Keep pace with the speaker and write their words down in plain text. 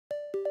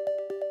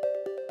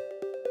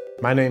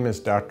My name is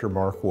Dr.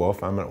 Mark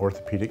Wolf. I'm an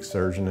orthopedic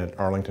surgeon at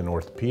Arlington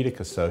Orthopedic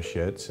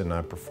Associates, and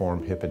I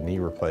perform hip and knee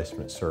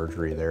replacement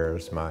surgery there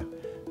as my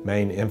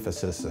main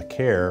emphasis of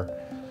care.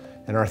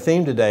 And our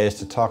theme today is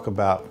to talk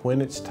about when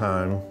it's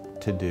time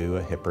to do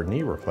a hip or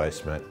knee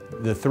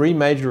replacement. The three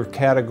major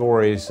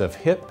categories of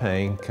hip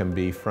pain can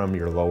be from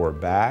your lower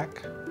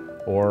back,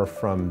 or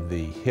from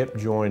the hip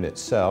joint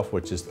itself,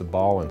 which is the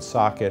ball and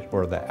socket,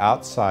 or the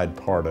outside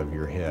part of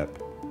your hip,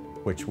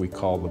 which we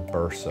call the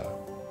bursa.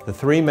 The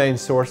three main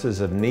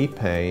sources of knee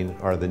pain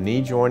are the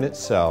knee joint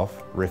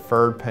itself,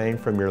 referred pain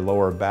from your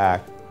lower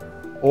back,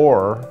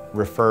 or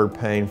referred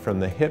pain from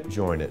the hip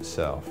joint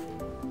itself.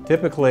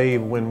 Typically,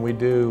 when we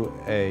do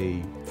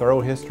a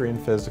thorough history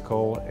and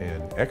physical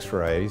and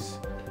x-rays,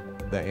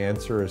 the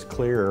answer is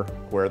clear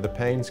where the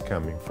pain's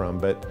coming from,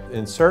 but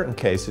in certain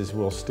cases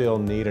we'll still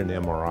need an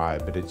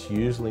MRI, but it's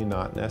usually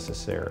not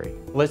necessary.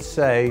 Let's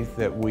say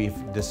that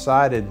we've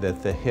decided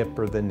that the hip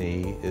or the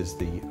knee is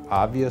the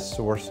obvious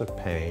source of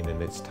pain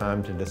and it's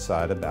time to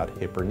decide about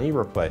hip or knee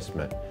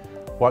replacement.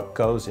 What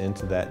goes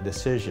into that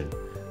decision?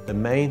 The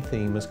main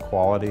theme is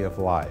quality of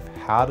life.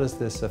 How does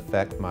this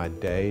affect my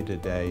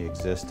day-to-day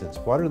existence?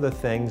 What are the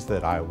things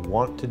that I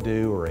want to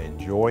do or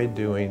enjoy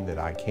doing that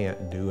I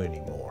can't do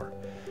anymore?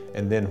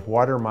 And then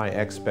what are my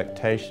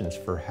expectations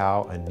for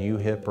how a new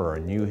hip or a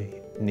new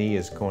knee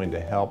is going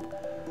to help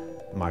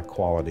my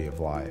quality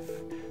of life?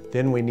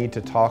 Then we need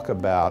to talk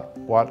about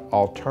what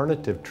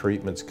alternative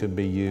treatments could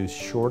be used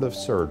short of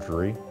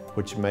surgery,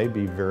 which may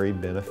be very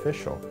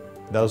beneficial.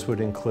 Those would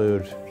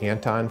include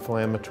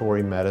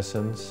anti-inflammatory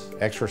medicines,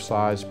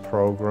 exercise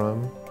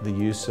program, the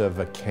use of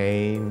a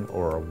cane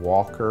or a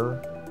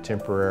walker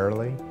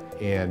temporarily,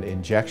 and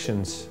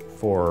injections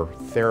for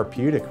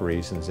therapeutic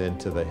reasons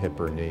into the hip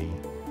or knee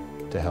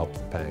to help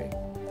the pain.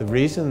 The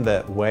reason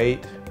that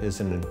weight is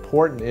an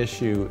important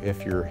issue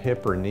if your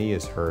hip or knee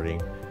is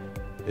hurting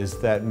is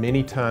that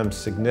many times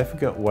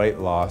significant weight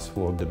loss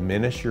will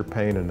diminish your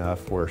pain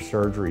enough where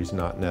surgery is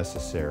not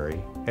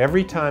necessary.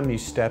 Every time you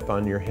step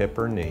on your hip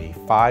or knee,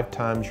 5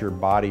 times your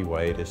body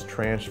weight is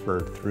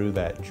transferred through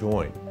that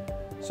joint.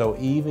 So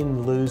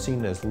even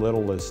losing as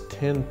little as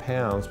 10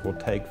 pounds will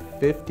take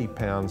 50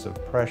 pounds of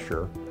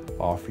pressure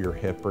off your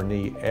hip or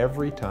knee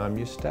every time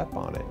you step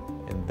on it,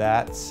 and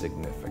that's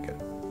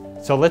significant.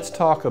 So let's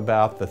talk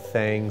about the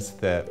things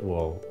that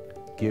will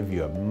give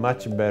you a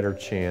much better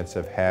chance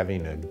of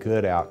having a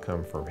good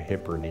outcome for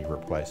hip or knee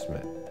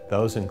replacement.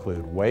 Those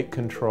include weight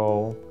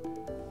control,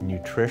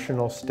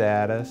 nutritional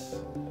status,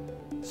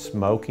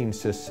 smoking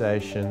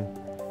cessation,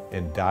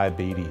 and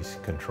diabetes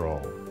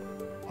control.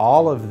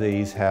 All of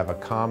these have a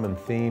common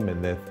theme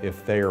in that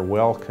if they are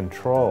well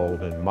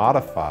controlled and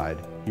modified,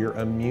 your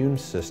immune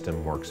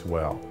system works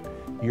well.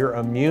 Your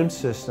immune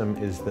system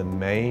is the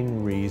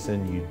main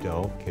reason you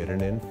don't get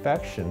an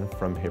infection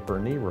from hip or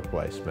knee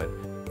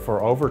replacement.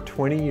 For over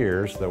 20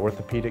 years, the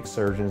orthopedic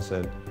surgeons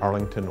at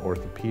Arlington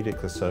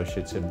Orthopedic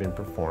Associates have been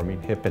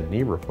performing hip and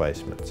knee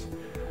replacements.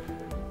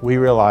 We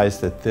realize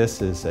that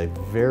this is a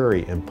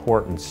very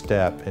important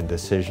step and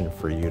decision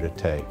for you to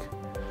take.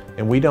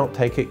 And we don't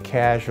take it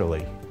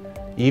casually.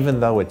 Even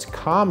though it's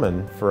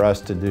common for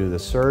us to do the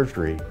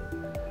surgery,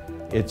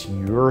 it's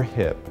your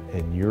hip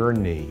and your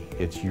knee,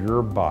 it's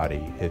your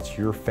body, it's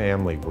your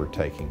family we're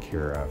taking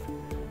care of.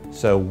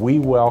 So we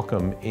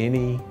welcome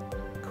any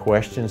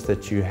questions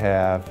that you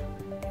have.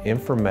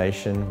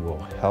 Information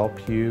will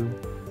help you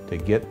to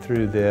get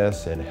through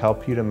this and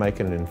help you to make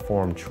an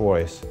informed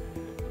choice.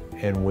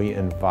 And we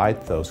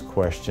invite those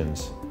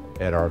questions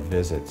at our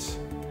visits.